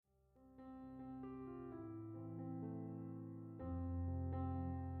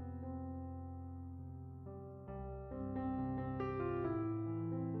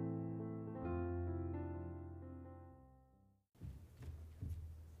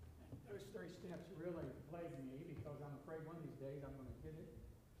first three steps really plague me because I'm afraid one of these days I'm going to get it.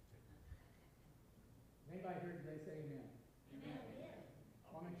 Anybody here today say amen? Amen.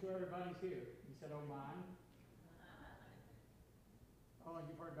 I'll make sure everybody's here. You said, oh, mine. Oh,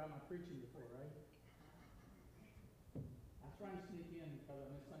 you've heard about my preaching before, right? I'm trying to sneak in because I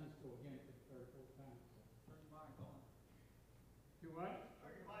missed Sunday school again for the third or fourth time. Turn your mic on. Do what?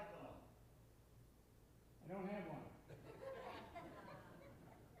 Turn your mic on. I don't have one.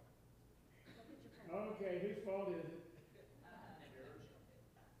 Okay, whose fault is it? Yours.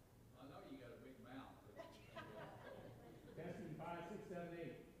 I know you got a big mouth. Testing 5, 6, 7,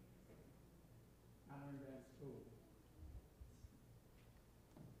 8. I learned that in school.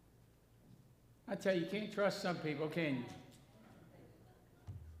 I tell you, you can't trust some people, can you?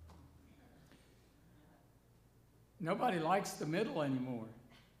 Nobody likes the middle anymore.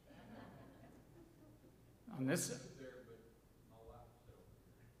 On this, There, but my wife still.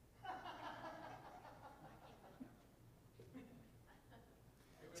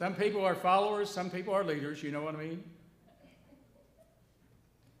 some people are followers, some people are leaders, you know what I mean?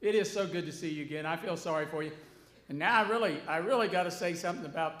 It is so good to see you again. I feel sorry for you. And now I really got to say something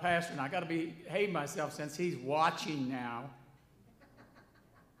about Pastor, and I got to behave myself since he's watching now.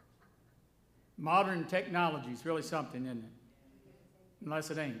 Modern technology is really something, isn't it? Unless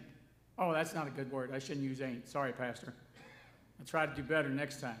it ain't. Oh, that's not a good word. I shouldn't use ain't. Sorry, Pastor. I'll try to do better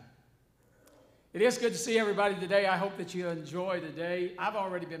next time. It is good to see everybody today. I hope that you enjoy the day. I've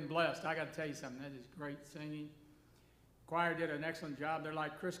already been blessed. I got to tell you something. That is great singing. Choir did an excellent job. They're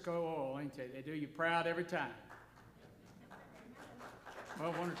like Crisco oil, ain't they? They do you proud every time.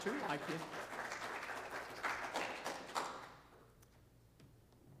 Well, one or two like you.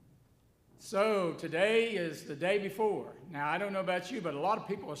 So today is the day before. Now, I don't know about you, but a lot of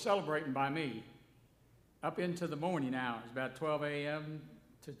people are celebrating by me. Up into the morning hours, about 12 a.m.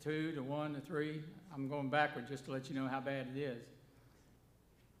 to 2 to 1 to 3. I'm going backward just to let you know how bad it is.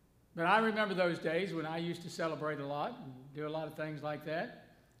 But I remember those days when I used to celebrate a lot and do a lot of things like that,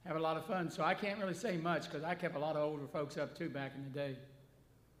 have a lot of fun. So I can't really say much because I kept a lot of older folks up too back in the day.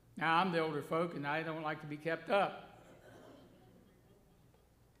 Now I'm the older folk and I don't like to be kept up.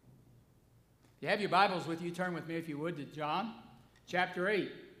 If you have your Bibles with you, turn with me if you would to John chapter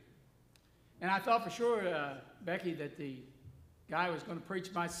 8. And I thought for sure, Becky, that the guy was going to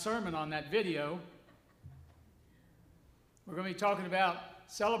preach my sermon on that video. We're going to be talking about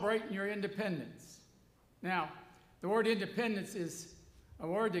celebrating your independence. Now, the word independence is a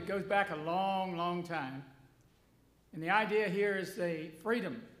word that goes back a long, long time. And the idea here is the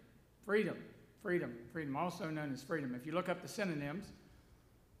freedom, also known as freedom. If you look up the synonyms,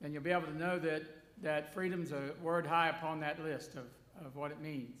 then you'll be able to know that freedom's a word high upon that list of what it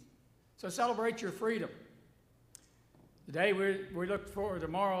means. So celebrate your freedom. Today we look forward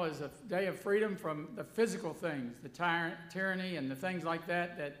tomorrow as a day of freedom from the physical things, the tyranny and the things like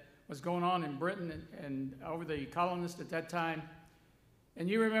that was going on in Britain and over the colonists at that time. And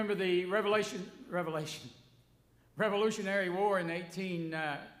you remember the Revolutionary War in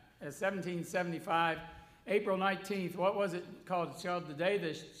 1775, April 19th. What was it called? It's called the day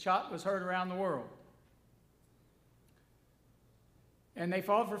the shot was heard around the world. And they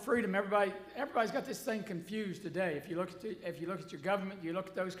fought for freedom. Everybody's got this thing confused today. If you look at your government, you look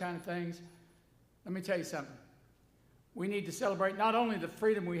at those kind of things. Let me tell you something. We need to celebrate not only the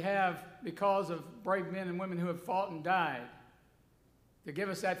freedom we have because of brave men and women who have fought and died to give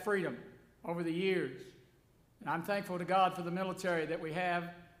us that freedom over the years. And I'm thankful to God for the military that we've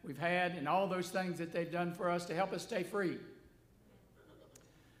had, and all those things that they've done for us to help us stay free.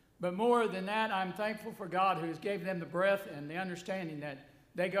 But more than that, I'm thankful for God who has gave them the breath and the understanding that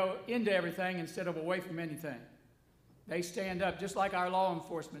they go into everything instead of away from anything. They stand up just like our law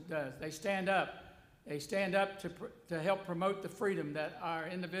enforcement does. They stand up. They stand up to help promote the freedom that our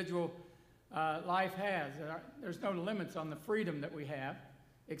individual life has. There's no limits on the freedom that we have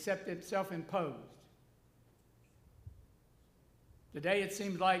except it's self-imposed. Today it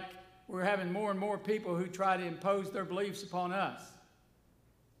seems like we're having more and more people who try to impose their beliefs upon us.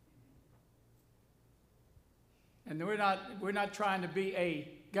 And we're not trying to be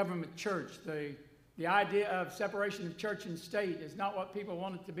a government church. The idea of separation of church and state is not what people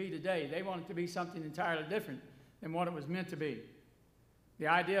want it to be today. They want it to be something entirely different than what it was meant to be. The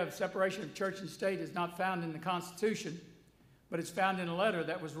idea of separation of church and state is not found in the Constitution, but it's found in a letter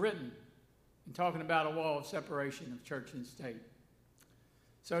that was written and talking about a wall of separation of church and state.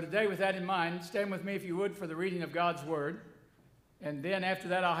 So today, with that in mind, stand with me if you would for the reading of God's Word. And then after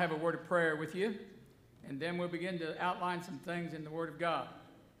that, I'll have a word of prayer with you. And then we'll begin to outline some things in the Word of God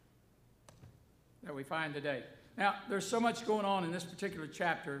that we find today. Now, there's so much going on in this particular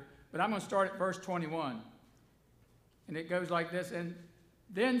chapter But I'm going to start at verse 21. And it goes like this. And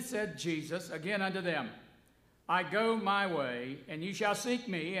then said Jesus again unto them, I go my way, and you shall seek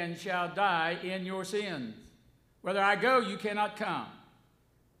me, and shall die in your sins. Whither I go, you cannot come.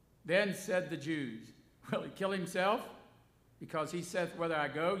 Then said the Jews, will he kill himself? Because he saith, whither I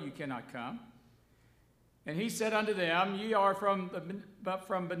go, you cannot come. And he said unto them, ye are from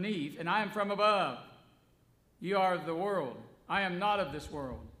beneath, and I am from above. Ye are of the world. I am not of this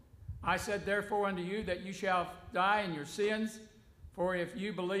world. I said therefore unto you that you shall die in your sins. For if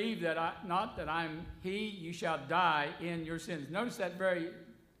you believe that not that I am he, you shall die in your sins. Notice that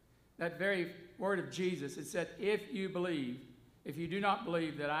very word of Jesus. It said, if you believe, if you do not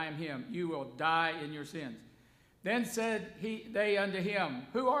believe that I am him, you will die in your sins. Then said they unto him,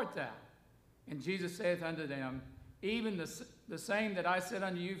 who art thou? And Jesus saith unto them, even the same that I said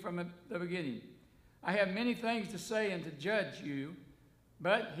unto you from the beginning. I have many things to say and to judge you,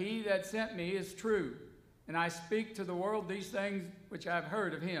 but he that sent me is true. And I speak to the world these things which I have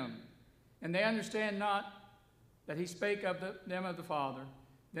heard of him. And they understand not that he spake of them of the Father.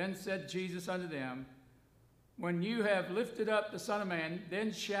 Then said Jesus unto them, when you have lifted up the Son of Man,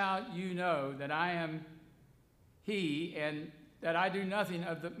 then shall you know that I am he, and that I do nothing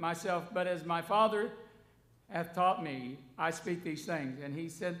of myself, but as my Father hath taught me, I speak these things. And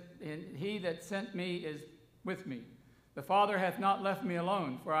he that sent me is with me. The Father hath not left me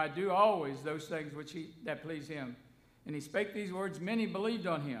alone, for I do always those things that please him. And he spake these words, many believed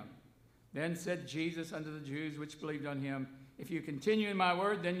on him. Then said Jesus unto the Jews which believed on him, if you continue in my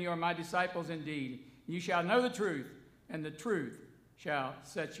word, then you are my disciples indeed. You shall know the truth, and the truth shall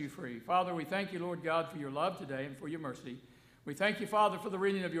set you free. Father, we thank you, Lord God, for your love today and for your mercy. We thank you, Father, for the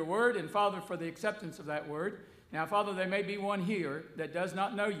reading of your word, and Father, for the acceptance of that word. Now, Father, there may be one here that does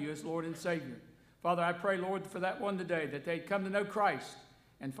not know you as Lord and Savior. Father, I pray, Lord, for that one today, that they'd come to know Christ.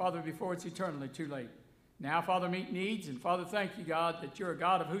 And, Father, before it's eternally too late. Now, Father, meet needs. And, Father, thank you, God, that you're a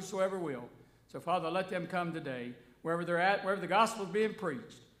God of whosoever will. So, Father, let them come today, wherever they're at, wherever the gospel is being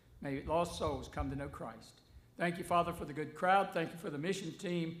preached. May lost souls come to know Christ. Thank you, Father, for the good crowd. Thank you for the mission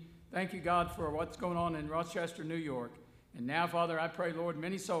team. Thank you, God, for what's going on in Rochester, New York. And now, Father, I pray, Lord,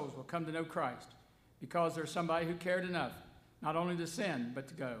 many souls will come to know Christ because there's somebody who cared enough, not only to sin, but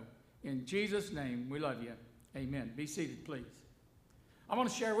to go. In Jesus' name, we love you. Amen. Be seated, please. I want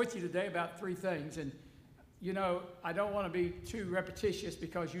to share with you today about three things. And, you know, I don't want to be too repetitious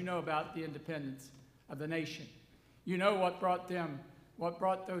because you know about the independence of the nation. You know what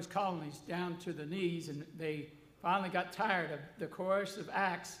brought those colonies down to the knees, and they finally got tired of the coercive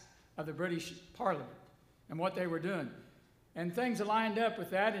acts of the British Parliament and what they were doing. And things lined up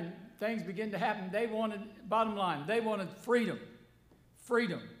with that, and things began to happen. They wanted, bottom line, they wanted freedom.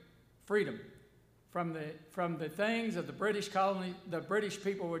 Freedom from the things of the British colony, the British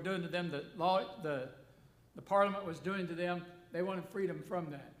people were doing to them, the Parliament was doing to them. They wanted freedom from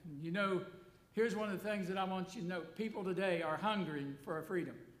that. And you know, here's one of the things that I want you to know. People today are hungering for a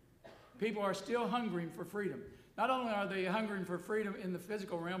freedom. People are still hungering for freedom. Not only are they hungering for freedom in the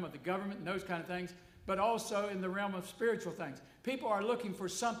physical realm of the government and those kind of things, but also in the realm of spiritual things. People are looking for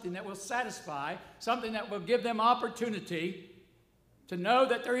something that will satisfy, something that will give them opportunity to know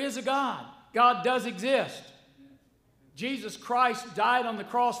that there is a God. God does exist. Jesus Christ died on the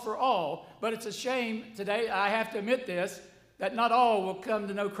cross for all, but it's a shame today, I have to admit this, that not all will come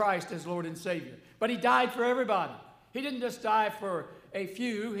to know Christ as Lord and Savior. But he died for everybody. He didn't just die for a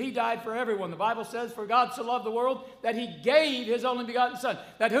few. He died for everyone. The Bible says, for God so loved the world that he gave his only begotten Son,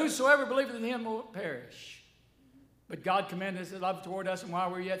 that whosoever believeth in him will perish. But God commended his love toward us, and while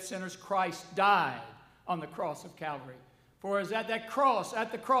we were yet sinners, Christ died on the cross of Calvary. For it was at the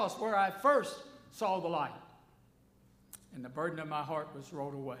cross, where I first saw the light, and the burden of my heart was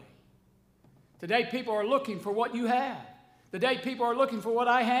rolled away. Today, people are looking for what you have. Today, people are looking for what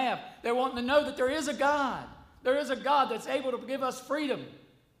I have. They're wanting to know that there is a God. There is a God that's able to give us freedom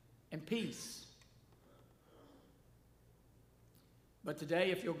and peace. But today,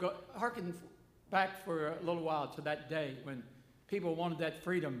 if you'll go, hearken back for a little while to that day when people wanted that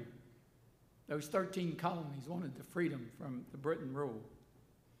freedom. Those 13 colonies wanted the freedom from the Britain rule.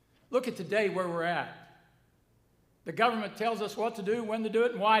 Look at today where we're at. The government tells us what to do, when to do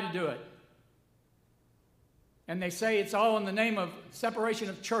it, and why to do it. And they say it's all in the name of separation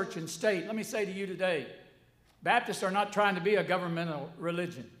of church and state. Let me say to you today, Baptists are not trying to be a governmental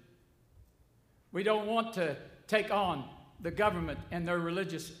religion. We don't want to take on the government and their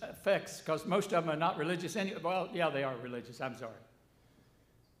religious effects, because most of them are not religious anyway. Well, yeah, they are religious. I'm sorry.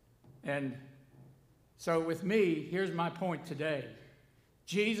 And so with me, here's my point today.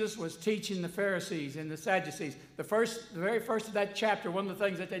 Jesus was teaching the Pharisees and the Sadducees. The very first of that chapter, one of the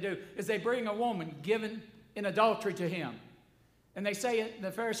things that they do is they bring a woman given in adultery to him. And they say,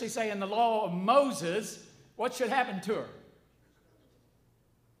 the Pharisees say, in the law of Moses, what should happen to her?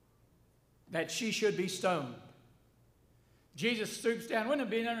 That she should be stoned. Jesus stoops down. Wouldn't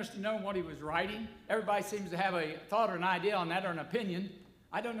it be interesting to know what he was writing? Everybody seems to have a thought or an idea on that or an opinion.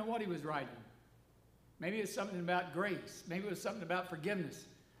 I don't know what he was writing. Maybe it was something about grace. Maybe it was something about forgiveness.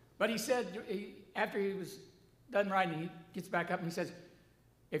 But he said, after he was done writing, he gets back up and he says,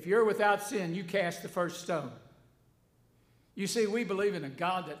 if you're without sin, you cast the first stone. You see, we believe in a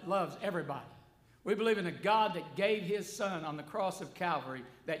God that loves everybody. We believe in a God that gave his son on the cross of Calvary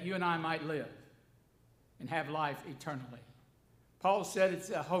that you and I might live and have life eternally. Paul said it's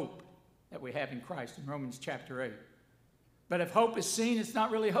a hope that we have in Christ in Romans chapter 8. But if hope is seen, it's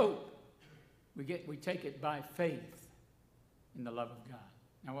not really hope. We take it by faith in the love of God.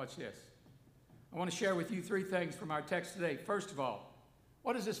 Now watch this. I want to share with you three things from our text today. First of all,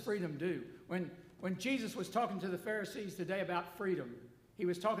 what does this freedom do? When Jesus was talking to the Pharisees today about freedom, he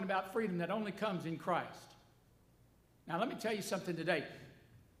was talking about freedom that only comes in Christ. Now let me tell you something today.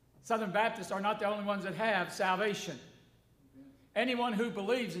 Southern Baptists are not the only ones that have salvation. Anyone who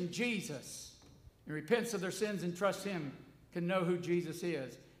believes in Jesus and repents of their sins and trusts him can know who Jesus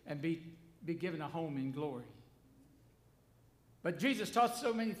is and be given a home in glory. But Jesus taught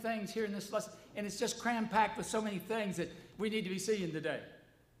so many things here in this lesson, and it's just cram-packed with so many things that we need to be seeing today.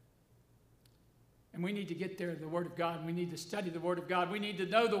 And we need to get there to the Word of God, and we need to study the Word of God. We need to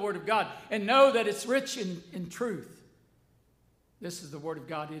know the Word of God and know that it's rich in truth. This is the Word of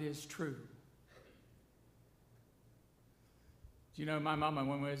God. It is true. You know, my mama,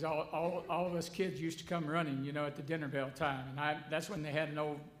 when we was all of us kids used to come running, you know, at the dinner bell time. And that's when they had an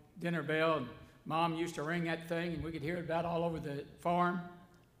old dinner bell, and Mom used to ring that thing, and we could hear it about all over the farm.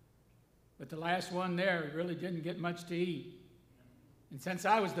 But the last one there really didn't get much to eat. And since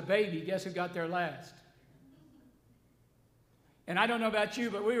I was the baby, guess who got there last? And I don't know about you,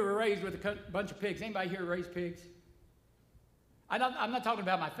 but we were raised with a bunch of pigs. Anybody here raise pigs? I'm not talking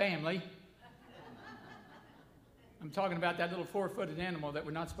about my family. I'm talking about that little 4-footed animal that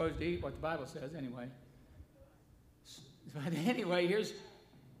we're not supposed to eat, what the Bible says anyway. But anyway, here's,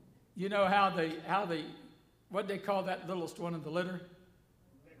 you know what they call that littlest one of the litter?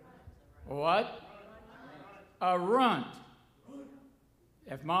 What? A runt.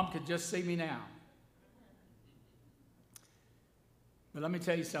 If Mom could just see me now. But let me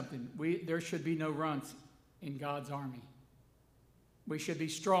tell you something. There should be no runts in God's army. We should be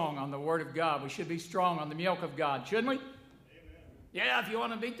strong on the Word of God. We should be strong on the milk of God, shouldn't we? Amen. Yeah, if you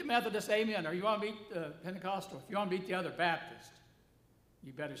want to beat the Methodist, amen. Or you want to beat the Pentecostal. If you want to beat the other Baptist,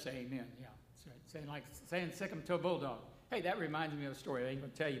 you better say amen. Yeah, saying sick 'em to a bulldog. Hey, that reminds me of a story. I ain't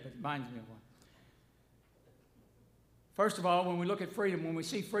going to tell you, but it reminds me of one. First of all, when we look at freedom, when we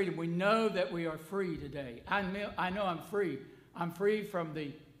see freedom, we know that we are free today. I know I'm free. I'm free from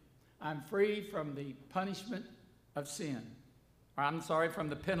the punishment of sin. Or from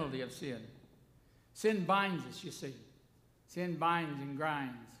the penalty of sin. Sin binds us, you see. Sin binds and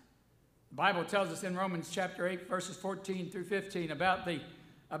grinds. The Bible tells us in Romans chapter 8, verses 14 through 15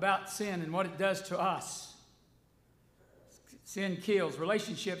 about sin and what it does to us. Sin kills.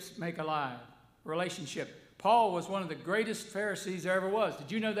 Relationships make alive. Relationship. Paul was one of the greatest Pharisees there ever was.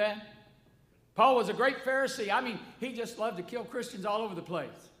 Did you know that? Paul was a great Pharisee. I mean, he just loved to kill Christians all over the place.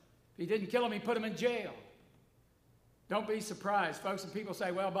 If he didn't kill them, he put them in jail. Don't be surprised, folks. And people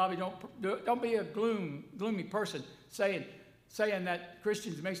say, well, Bobby, don't be a gloomy person saying that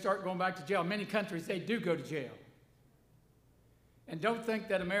Christians may start going back to jail. In many countries, they do go to jail. And don't think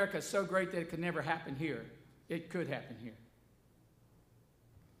that America is so great that it could never happen here. It could happen here.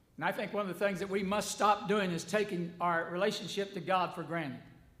 And I think one of the things that we must stop doing is taking our relationship to God for granted.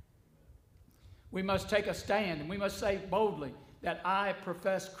 We must take a stand, and we must say boldly that I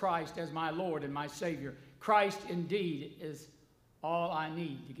profess Christ as my Lord and my Savior. Christ indeed is all I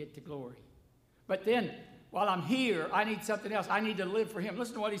need to get to glory. But then, while I'm here, I need something else. I need to live for Him.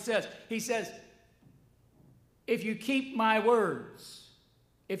 Listen to what He says. He says, if you keep my words,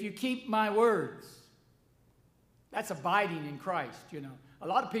 that's abiding in Christ, you know. A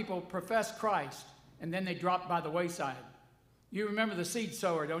lot of people profess Christ, and then they drop by the wayside. You remember the seed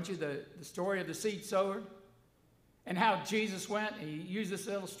sower, don't you? The story of the seed sower? And how Jesus went. He used this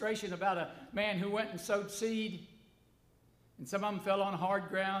illustration about a man who went and sowed seed. And some of them fell on hard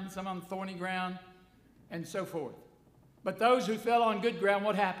ground, some of them thorny ground, and so forth. But those who fell on good ground,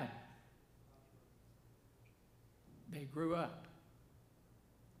 what happened? They grew up.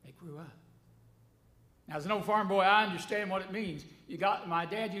 They grew up. Now, as an old farm boy, I understand what it means. My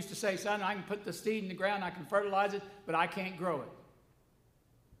dad used to say, son, I can put the seed in the ground, I can fertilize it, but I can't grow it.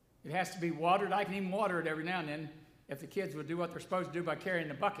 It has to be watered. I can even water it every now and then if the kids would do what they're supposed to do by carrying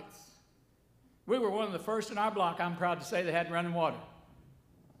the buckets. We were one of the first in our block, I'm proud to say, that had running water.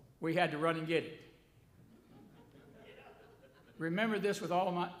 We had to run and get it. Remember this with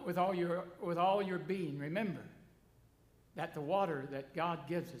all your being. Remember that the water that God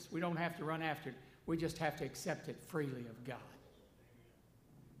gives us, we don't have to run after it. We just have to accept it freely of God.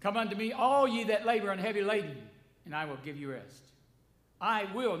 Come unto me, all ye that labor and heavy laden, and I will give you rest. I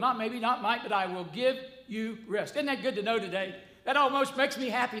will, not maybe, not might, but I will give you rest. Isn't that good to know today? That almost makes me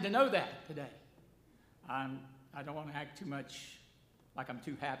happy to know that today. I don't want to act too much like I'm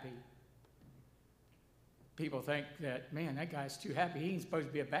too happy. People think that, man, that guy's too happy. He ain't supposed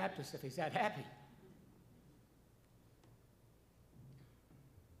to be a Baptist if he's that happy.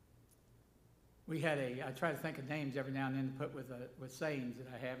 I try to think of names every now and then to put with sayings that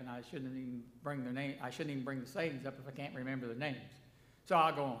I have, and I shouldn't even bring their name. I shouldn't even bring the sayings up if I can't remember their names. So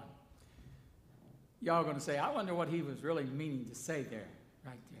I'll go on. Y'all are going to say, I wonder what he was really meaning to say there,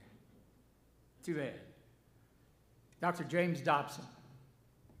 right there. Too bad. Dr. James Dobson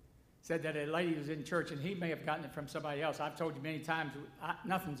said that a lady was in church, and he may have gotten it from somebody else. I've told you many times,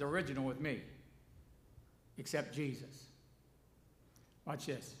 nothing's original with me except Jesus. Watch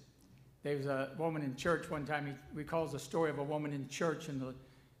this. There was a woman in church one time. He recalls a story of a woman in church, and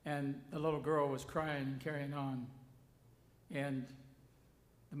the little girl was crying and carrying on. And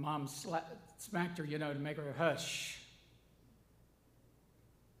the mom smacked her, to make her hush.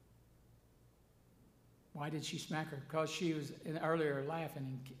 Why did she smack her? Because she was earlier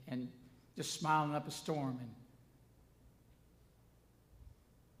laughing and just smiling up a storm.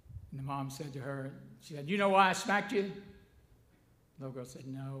 And the mom said to her, she said, you know why I smacked you? The little girl said,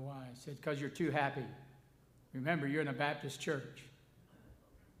 no, why? I said, because you're too happy. Remember, you're in a Baptist church.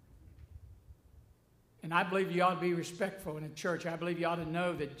 And I believe you ought to be respectful in a church. I believe you ought to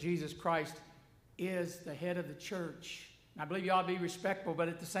know that Jesus Christ is the head of the church. And I believe you ought to be respectful, but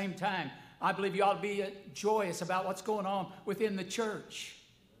at the same time, I believe you ought to be joyous about what's going on within the church.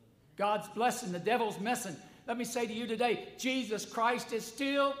 God's blessing, the devil's messing. Let me say to you today, Jesus Christ is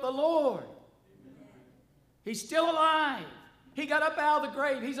still the Lord. He's still alive. He got up out of the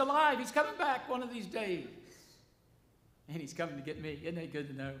grave. He's alive. He's coming back one of these days. And he's coming to get me. Isn't that good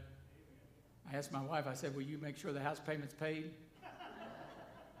to know? I asked my wife, I said, will you make sure the house payment's paid?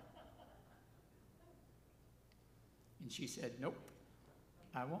 And she said, nope,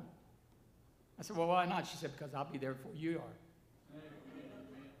 I won't. I said, well, why not? She said, because I'll be there before you are.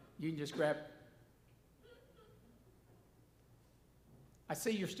 You can just grab. I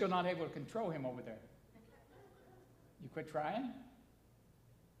see you're still not able to control him over there. You quit trying?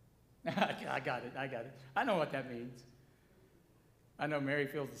 I got it. I know what that means. I know Mary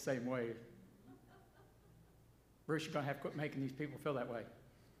feels the same way. Bruce, you're going to have to quit making these people feel that way.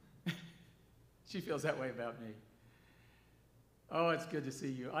 She feels that way about me. Oh, it's good to see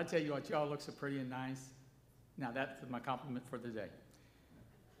you. I tell you what, y'all look so pretty and nice. Now, that's my compliment for the day.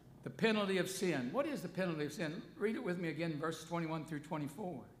 The penalty of sin. What is the penalty of sin? Read it with me again, verses 21 through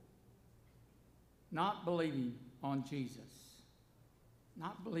 24. Not believing on Jesus.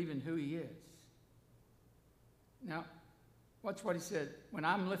 Not believing who he is. Now, watch what he said. When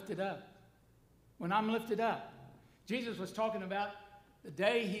I'm lifted up. When I'm lifted up. Jesus was talking about the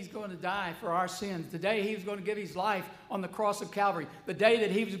day he's going to die for our sins. The day he was going to give his life on the cross of Calvary. The day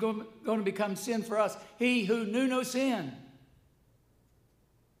that he was going to become sin for us. He who knew no sin.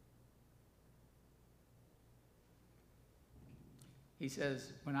 He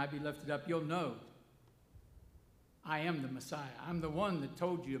says, when I be lifted up, you'll know I am the Messiah. I'm the one that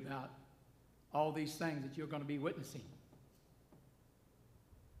told you about all these things that you're going to be witnessing.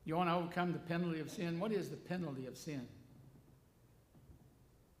 You want to overcome the penalty of sin? What is the penalty of sin?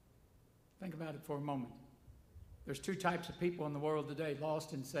 Think about it for a moment. There's two types of people in the world today,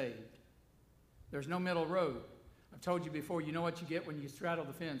 lost and saved. There's no middle road. I've told you before, you know what you get when you straddle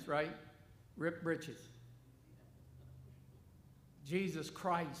the fence, right? Ripped britches. Jesus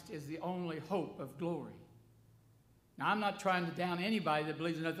Christ is the only hope of glory. Now, I'm not trying to down anybody that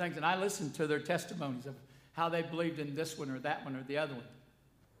believes in other things, and I listen to their testimonies of how they believed in this one or that one or the other one.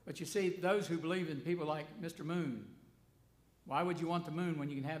 But you see, those who believe in people like Mr. Moon, why would you want the moon when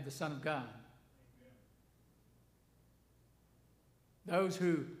you can have the Son of God? Those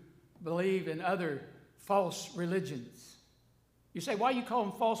who believe in other false religions. You say, why do you call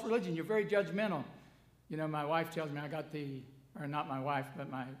them false religion? You're very judgmental. You know, my wife tells me I got or not my wife, but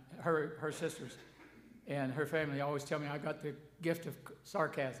her sisters and her family always tell me I got the gift of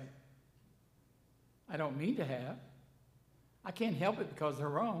sarcasm. I don't mean to have. I can't help it because they're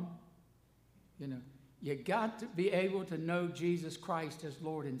wrong. You know, you got to be able to know Jesus Christ as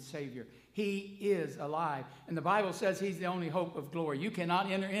Lord and Savior. He is alive. And the Bible says He's the only hope of glory. You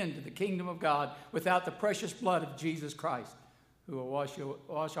cannot enter into the kingdom of God without the precious blood of Jesus Christ, who will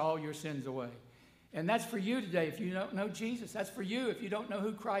wash all your sins away. And that's for you today if you don't know Jesus. That's for you if you don't know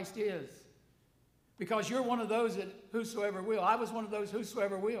who Christ is. Because you're one of those that whosoever will. I was one of those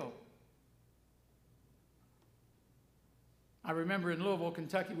whosoever will. I remember in Louisville,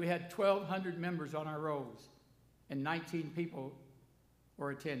 Kentucky, we had 1,200 members on our rolls, and 19 people were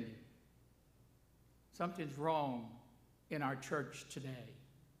attending. Something's wrong in our church today.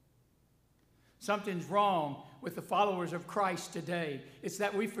 Something's wrong with the followers of Christ today. It's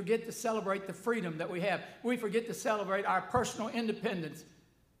that we forget to celebrate the freedom that we have. We forget to celebrate our personal independence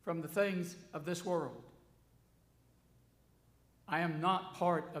from the things of this world. I am not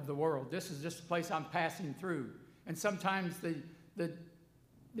part of the world. This is just a place I'm passing through. And sometimes the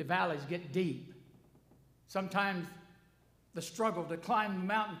valleys get deep. Sometimes the struggle to climb the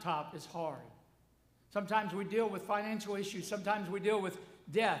mountaintop is hard. Sometimes we deal with financial issues. Sometimes we deal with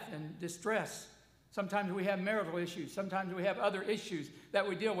death and distress. Sometimes we have marital issues. Sometimes we have other issues that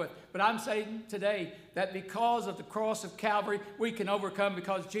we deal with. But I'm saying today that because of the cross of Calvary, we can overcome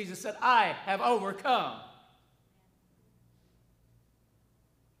because Jesus said, I have overcome.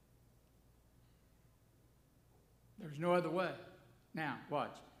 There's no other way. Now,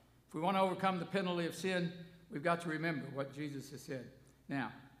 watch. If we want to overcome the penalty of sin, we've got to remember what Jesus has said.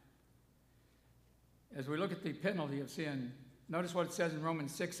 Now, as we look at the penalty of sin, notice what it says in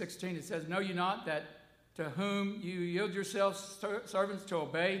Romans 6:16. It says, know you not that to whom you yield yourselves servants to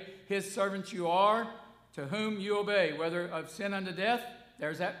obey, his servants you are, to whom you obey, whether of sin unto death,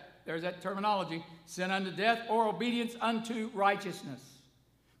 there's that terminology, sin unto death, or obedience unto righteousness.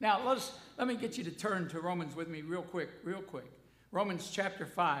 Now, let me get you to turn to Romans with me real quick. Romans chapter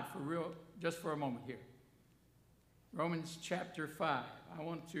 5, just for a moment here. Romans chapter 5. I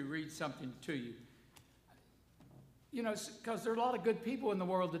want to read something to you. You know, because there are a lot of good people in the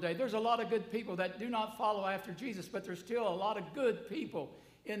world today. There's a lot of good people that do not follow after Jesus, but there's still a lot of good people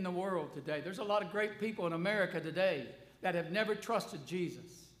in the world today. There's a lot of great people in America today that have never trusted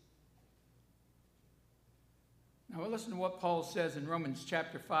Jesus. Now, listen to what Paul says in Romans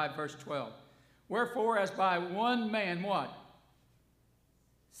chapter 5, verse 12. Wherefore, as by one man, what?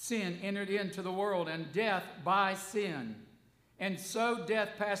 Sin entered into the world, and death by sin. And so death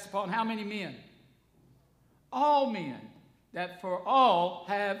passed upon how many men? All men, that for all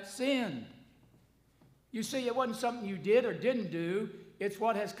have sinned. You see, it wasn't something you did or didn't do. It's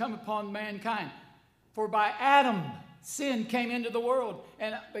what has come upon mankind. For by Adam, sin came into the world.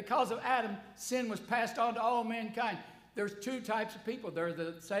 And because of Adam, sin was passed on to all mankind. There's two types of people. There's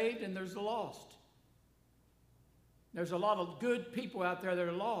the saved and there's the lost. There's a lot of good people out there that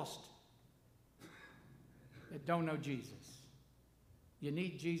are lost that don't know Jesus. You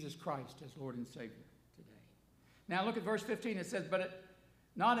need Jesus Christ as Lord and Savior today. Now look at verse 15. It says, but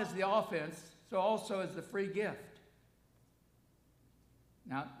not as the offense, so also as the free gift.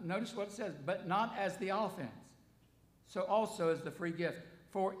 Now notice what it says, but not as the offense, so also as the free gift.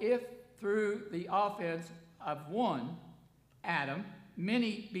 For if through the offense of one, Adam,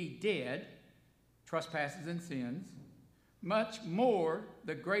 many be dead, trespasses and sins, much more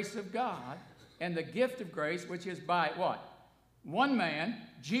the grace of God and the gift of grace, which is by what? One man,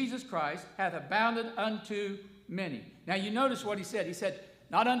 Jesus Christ, hath abounded unto many. Now you notice what he said. He said,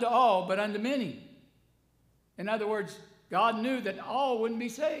 not unto all, but unto many. In other words, God knew that all wouldn't be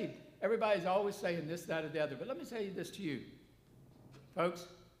saved. Everybody's always saying this, that, or the other. But let me say this to you. Folks,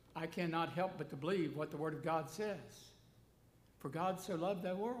 I cannot help but to believe what the Word of God says. For God so loved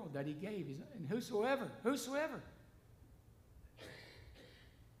the world that he gave. And whosoever.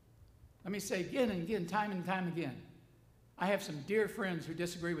 Let me say again and again, time and time again. I have some dear friends who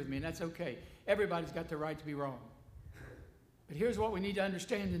disagree with me, and that's okay. Everybody's got the right to be wrong. But here's what we need to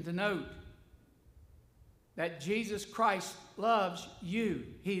understand and to note. That Jesus Christ loves you.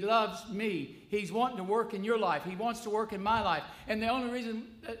 He loves me. He's wanting to work in your life. He wants to work in my life. And the only reason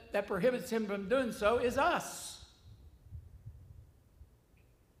that prohibits him from doing so is us.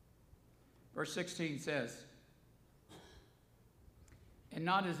 Verse 16 says, and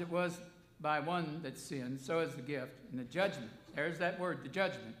not as it was by one that sinned, so is the gift. And the judgment, there's that word, the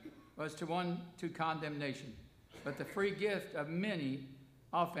judgment, was to one to condemnation. But the free gift of many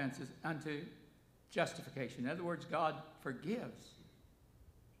offenses unto justification. In other words, God forgives.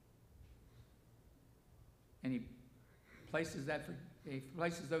 And he places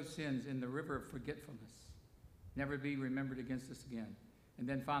those sins in the river of forgetfulness. Never be remembered against us again. And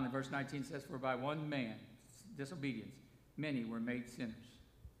then finally, verse 19 says, for by one man's disobedience, many were made sinners.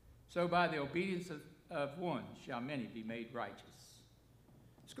 So by the obedience of one shall many be made righteous.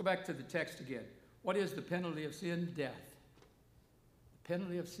 Let's go back to the text again. What is the penalty of sin? Death. The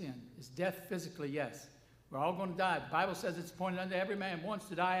penalty of sin is death physically, yes. We're all going to die. The Bible says it's appointed unto every man once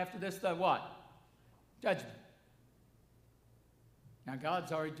to die. After this, the what? Judgment. Now,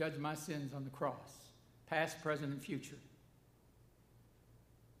 God's already judged my sins on the cross, past, present, and future.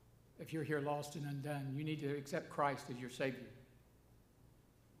 If you're here lost and undone, you need to accept Christ as your Savior.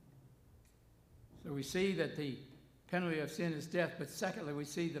 So we see that the penalty of sin is death, but secondly, we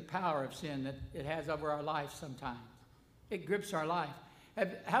see the power of sin that it has over our life sometimes. It grips our life.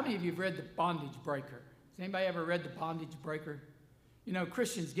 How many of you have read The Bondage Breaker? Has anybody ever read The Bondage Breaker? You know,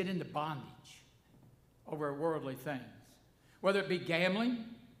 Christians get into bondage over worldly things. Whether it be gambling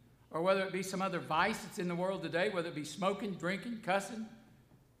or whether it be some other vice that's in the world today, whether it be smoking, drinking, cussing,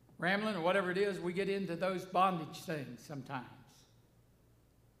 rambling, or whatever it is, we get into those bondage things sometimes.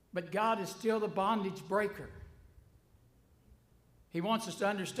 But God is still the bondage breaker. He wants us to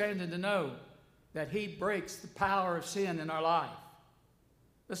understand and to know that He breaks the power of sin in our life.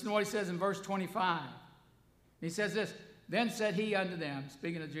 Listen to what He says in verse 25. He says this, then said He unto them,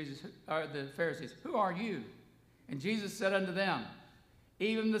 speaking of Jesus, or the Pharisees, who are you? And Jesus said unto them,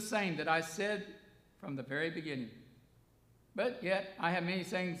 even the same that I said from the very beginning. But yet I have many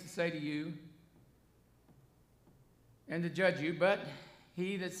things to say to you and to judge you, but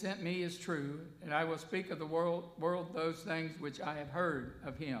He that sent me is true, and I will speak of the world those things which I have heard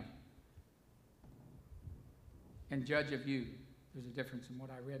of Him, and judge of you. There's a difference in what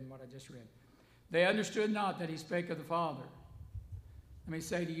I read and what I just read. They understood not that He spake of the Father. Let me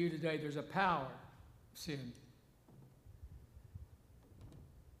say to you today, there's a power of sin.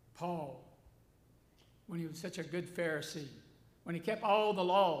 Paul, when he was such a good Pharisee, when he kept all the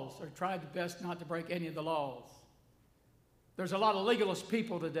laws, or tried the best not to break any of the laws. There's a lot of legalist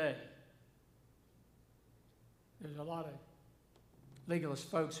people today. There's a lot of legalist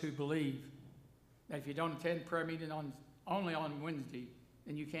folks who believe that if you don't attend prayer meeting only on Wednesday,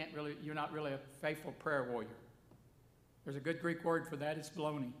 then you're not really a faithful prayer warrior. There's a good Greek word for that, it's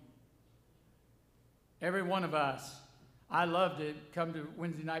baloney. Every one of us, I love to come to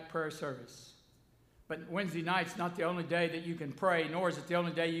Wednesday night prayer service. But Wednesday night's not the only day that you can pray, nor is it the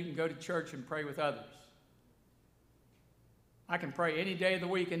only day you can go to church and pray with others. I can pray any day of the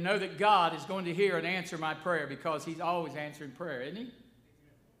week and know that God is going to hear and answer my prayer because He's always answering prayer, isn't He?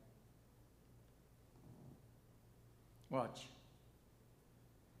 Watch.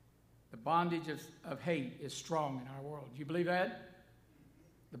 The bondage of hate is strong in our world. Do you believe that?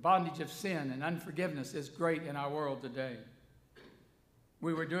 The bondage of sin and unforgiveness is great in our world today.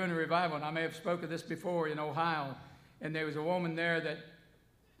 We were doing a revival, and I may have spoken of this before in Ohio, and there was a woman there that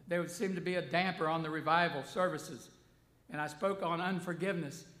there would seem to be a damper on the revival services. And I spoke on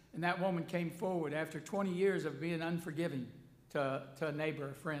unforgiveness, and that woman came forward after 20 years of being unforgiving to a neighbor,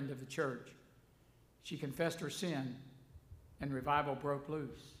 a friend of the church. She confessed her sin, and revival broke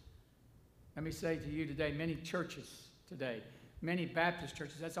loose. Let me say to you today, many churches today, many Baptist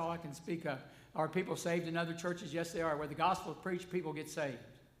churches, that's all I can speak of. Are people saved in other churches? Yes, they are. Where the gospel is preached, people get saved.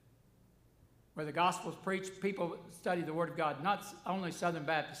 Where the gospel is preached, people study the Word of God. Not only Southern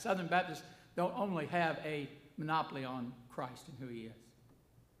Baptists. Southern Baptists don't only have a monopoly on Christ and who He is.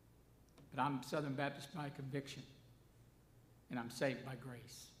 But I'm Southern Baptist by conviction. And I'm saved by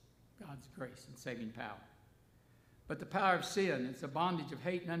grace. God's grace and saving power. But the power of sin, it's a bondage of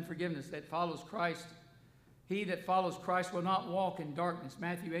hate and unforgiveness that follows Christ. He that follows Christ will not walk in darkness.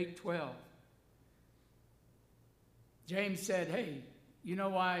 Matthew 8:12. James said, hey, you know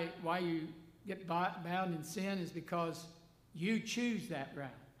why you get bound in sin is because you choose that route.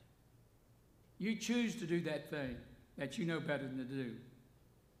 You choose to do that thing that you know better than to do.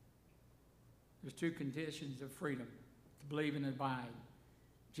 There's two conditions of freedom, to believe and abide.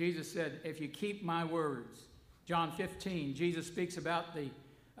 Jesus said, if you keep my words, John 15, Jesus speaks about the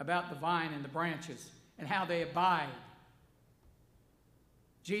vine and the branches and how they abide.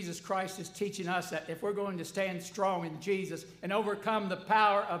 Jesus Christ is teaching us that if we're going to stand strong in Jesus and overcome the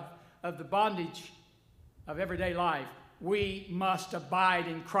power of the bondage of everyday life, we must abide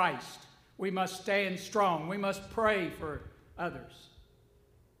in Christ. We must stand strong. We must pray for others.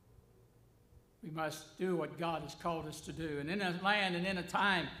 We must do what God has called us to do. And in a land and in a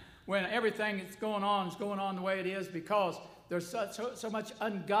time when everything that's going on the way it is because there's so much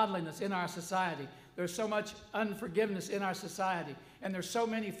ungodliness in our society. There's so much unforgiveness in our society. And there's so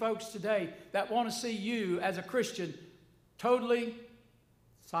many folks today that want to see you as a Christian totally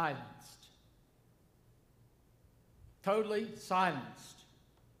silenced. Totally silenced.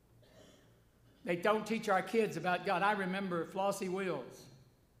 They don't teach our kids about God. I remember Flossie Wills,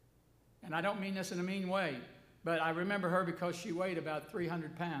 and I don't mean this in a mean way, but I remember her because she weighed about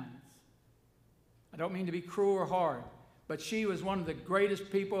 300 pounds. I don't mean to be cruel or hard, but she was one of the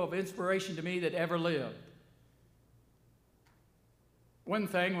greatest people of inspiration to me that ever lived. One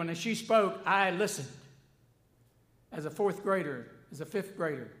thing, when she spoke, I listened as a fourth grader, as a fifth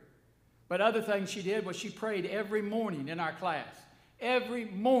grader. But other things she did was she prayed every morning in our class. Every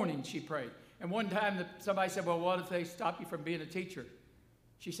morning she prayed. And one time somebody said, well, what if they stop you from being a teacher?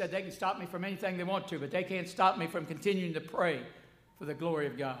 She said, they can stop me from anything they want to, but they can't stop me from continuing to pray for the glory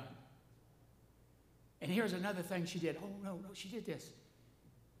of God. And here's another thing she did. Oh, no, she did this.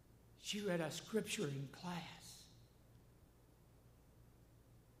 She read a scripture in class.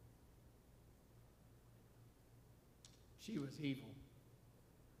 She was evil.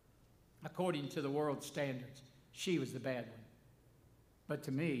 According to the world's standards, she was the bad one. But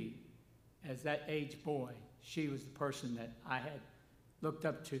to me, as that aged boy, she was the person that I had looked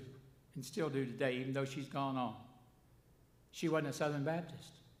up to and still do today, even though she's gone on. She wasn't a Southern Baptist.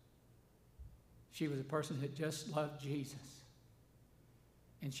 She was a person that just loved Jesus.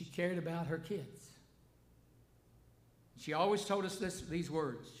 And she cared about her kids. She always told us these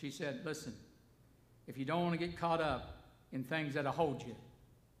words. She said, listen, if you don't want to get caught up in things that'll hold you,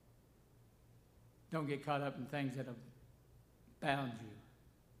 don't get caught up in things that have bound you.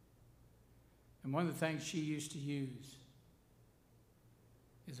 And one of the things she used to use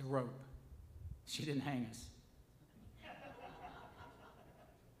is a rope. She didn't hang us.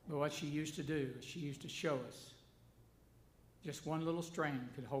 But what she used to do is she used to show us just one little strand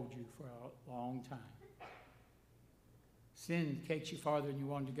could hold you for a long time. Sin takes you farther than you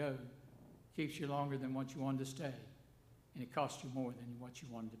wanted to go, keeps you longer than what you wanted to stay, and it costs you more than what you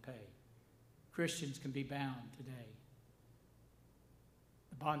wanted to pay. Christians can be bound today.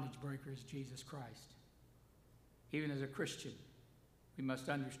 The bondage breaker is Jesus Christ. Even as a Christian, we must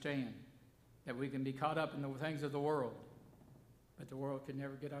understand that we can be caught up in the things of the world, but the world can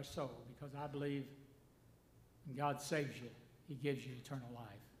never get our soul, because I believe when God saves you, he gives you eternal life.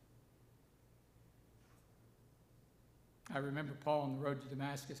 I remember Paul on the road to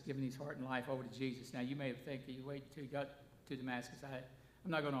Damascus giving his heart and life over to Jesus. Now, you may think that you wait until you got to Damascus.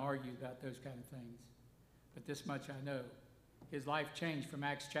 I'm not going to argue about those kind of things, but this much I know. His life changed from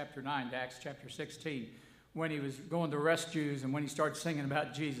Acts chapter 9 to Acts chapter 16 when he was going to arrest Jews and when he started singing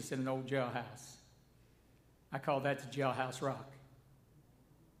about Jesus in an old jailhouse. I call that the jailhouse rock.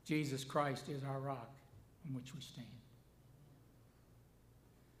 Jesus Christ is our rock on which we stand.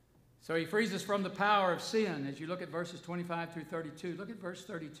 So he frees us from the power of sin. As you look at verses 25 through 32, look at verse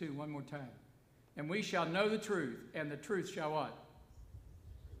 32 one more time. And we shall know the truth, and the truth shall what?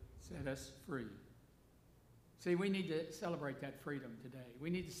 Set us free. See, we need to celebrate that freedom today.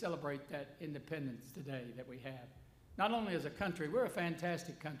 We need to celebrate that independence today that we have. Not only as a country, we're a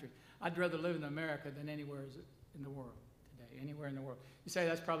fantastic country. I'd rather live in America than anywhere in the world today, anywhere in the world. You say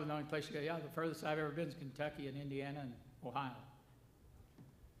that's probably the only place you go. Yeah, the furthest I've ever been is Kentucky and Indiana and Ohio.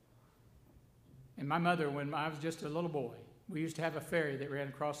 And my mother, when I was just a little boy, we used to have a ferry that ran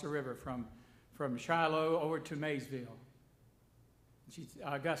across the river from Shiloh over to Maysville.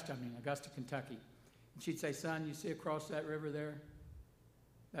 Augusta, Kentucky. And she'd say, son, you see across that river there?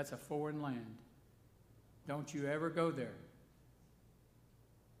 That's a foreign land. Don't you ever go there.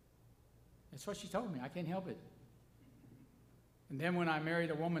 That's what she told me. I can't help it. And then when I married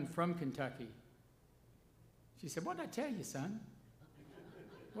a woman from Kentucky, she said, what did I tell you, son?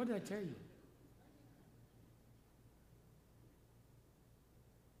 What did I tell you?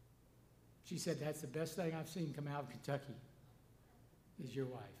 She said, that's the best thing I've seen come out of Kentucky, is your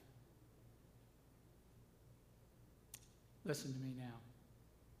wife. Listen to me now.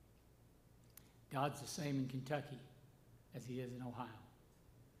 God's the same in Kentucky as he is in Ohio.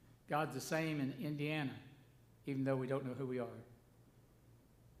 God's the same in Indiana, even though we don't know who we are.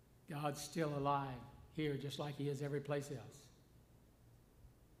 God's still alive here just like he is every place else.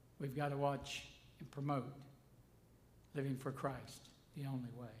 We've got to watch and promote living for Christ the only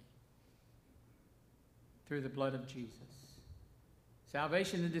way. Through the blood of Jesus.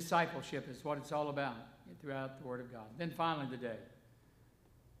 Salvation and discipleship is what it's all about throughout the Word of God. Then finally today,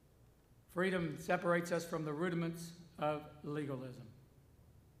 freedom separates us from the rudiments of legalism.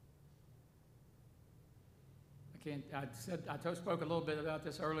 I spoke a little bit about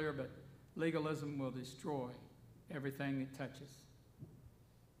this earlier, but legalism will destroy everything it touches.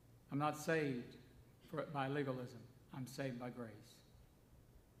 I'm not saved by legalism. I'm saved by grace.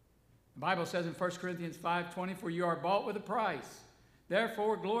 The Bible says in 1 Corinthians 5:20, for you are bought with a price.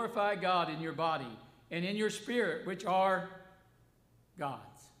 Therefore glorify God in your body and in your spirit, which are God's.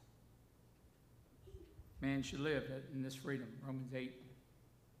 man should live in this freedom. Romans 8,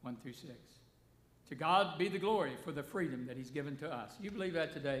 1 through 6. To God be the glory for the freedom that he's given to us. You believe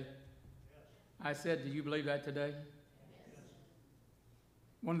that today? I said, do you believe that today?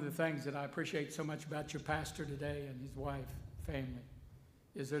 One of the things that I appreciate so much about your pastor today and his wife, family,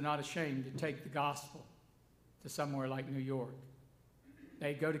 is they're not ashamed to take the gospel to somewhere like New York.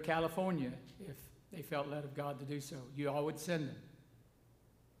 They'd go to California if they felt led of God to do so. You all would send them.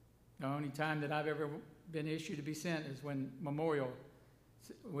 The only time that I've ever been issued to be sent is when Memorial,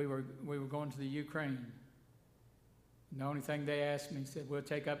 we were going to the Ukraine. And the only thing they asked me, said, we'll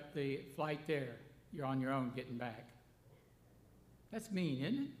take up the flight there. You're on your own getting back. That's mean,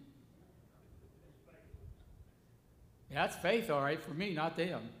 isn't it? Yeah, that's faith, all right, for me, not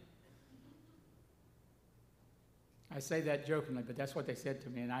them. I say that jokingly, but that's what they said to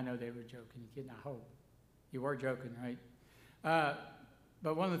me, and I know they were joking. You kidding? I hope. You were joking, right?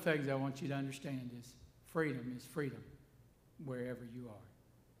 But one of the things I want you to understand is freedom wherever you are.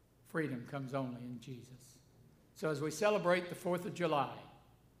 Freedom comes only in Jesus. So as we celebrate the 4th of July,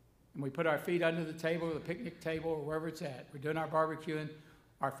 and we put our feet under the table, or the picnic table, or wherever it's at, we're doing our barbecuing,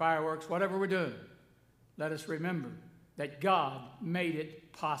 our fireworks, whatever we're doing, let us remember that God made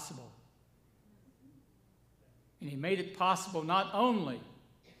it possible. And he made it possible not only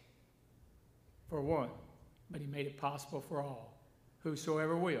for one, but he made it possible for all.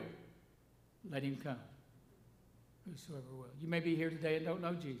 Whosoever will, let him come. Whosoever will. You may be here today and don't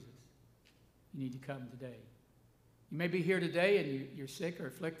know Jesus. You need to come today. You may be here today and you're sick or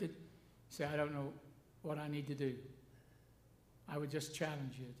afflicted. Say, I don't know what I need to do. I would just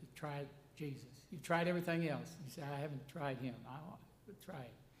challenge you to try Jesus. You've tried everything else. You say, I haven't tried him. I want to try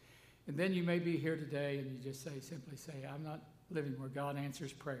it. And then you may be here today and you just simply say, I'm not living where God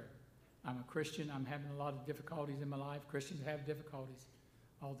answers prayer. I'm a Christian. I'm having a lot of difficulties in my life. Christians have difficulties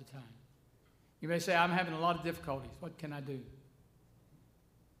all the time. You may say, I'm having a lot of difficulties. What can I do?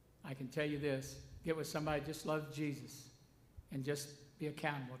 I can tell you this. Get with somebody, just love Jesus, and just be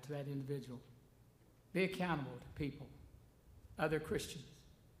accountable to that individual. Be accountable to people, other Christians,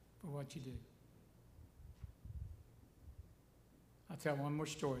 for what you do. I'll tell one more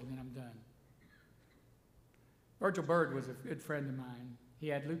story, and then I'm done. Virgil Bird was a good friend of mine. He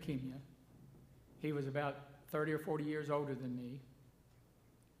had leukemia. He was about 30 or 40 years older than me.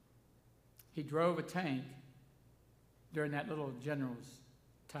 He drove a tank during that little general's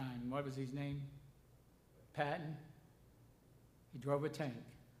time. What was his name? Patton. He drove a tank.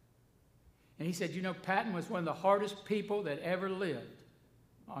 And he said, Patton was one of the hardest people that ever lived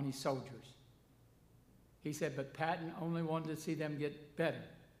on his soldiers. He said, but Patton only wanted to see them get better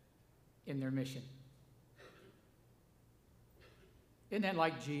in their mission. Isn't that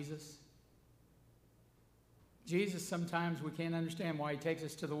like Jesus? Jesus, sometimes we can't understand why he takes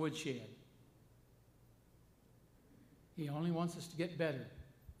us to the woodshed. He only wants us to get better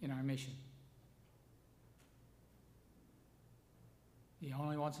in our mission. He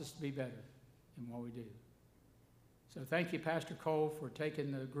only wants us to be better in what we do. So thank you, Pastor Cole, for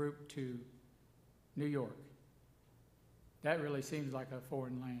taking the group to New York. That really seems like a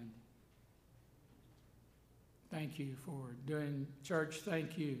foreign land. Thank you for doing church.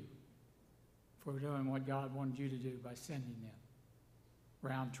 Thank you for doing what God wanted you to do by sending them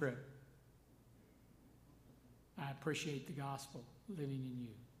round trip. I appreciate the gospel living in you.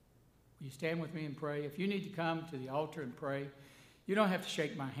 Will you stand with me and pray? If you need to come to the altar and pray, you don't have to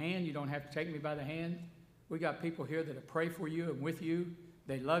shake my hand. You don't have to take me by the hand. We got people here that'll pray for you and with you.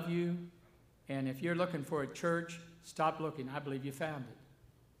 They love you. And if you're looking for a church, stop looking. I believe you found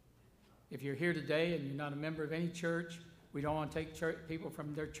it. If you're here today and you're not a member of any church, we don't want to take people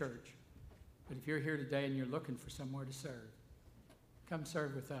from their church. But if you're here today and you're looking for somewhere to serve, come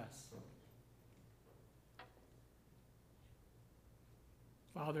serve with us.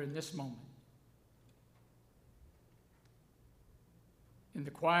 Father, in this moment, in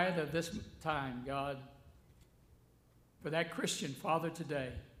the quiet of this time, God, for that Christian, Father,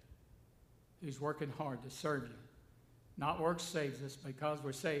 today, who's working hard to serve you. Not works saves us. Because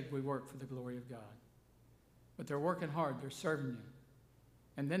we're saved, we work for the glory of God. But they're working hard. They're serving you.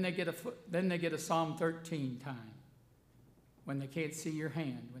 And then they get a Psalm 13 time when they can't see your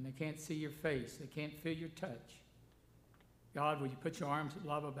hand, when they can't see your face, they can't feel your touch. God, will you put your arms of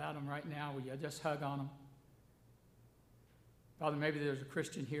love about them right now? Will you just hug on them? Father, maybe there's a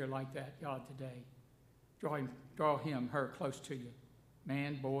Christian here like that, God, today. Draw him, her close to you.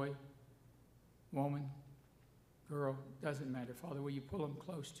 Man, boy, woman, girl, doesn't matter. Father, will you pull them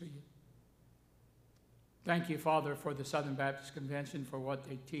close to you? Thank you, Father, for the Southern Baptist Convention, for what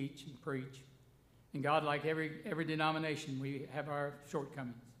they teach and preach. And God, like every denomination, we have our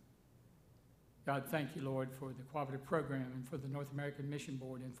shortcomings. God, thank you, Lord, for the cooperative program and for the North American Mission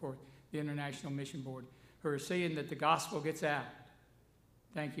Board and for the International Mission Board who are seeing that the gospel gets out.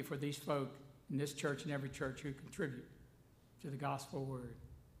 Thank you for these folk in this church and every church who contribute to the gospel word.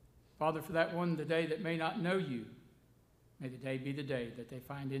 Father, for that one today that may not know you, may the day be the day that they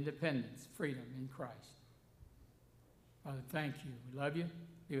find independence, freedom in Christ. Father, thank you. We love you.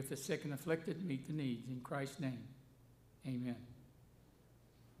 Be with the sick and afflicted. Meet the needs. In Christ's name, amen.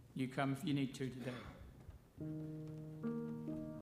 You come if you need to today.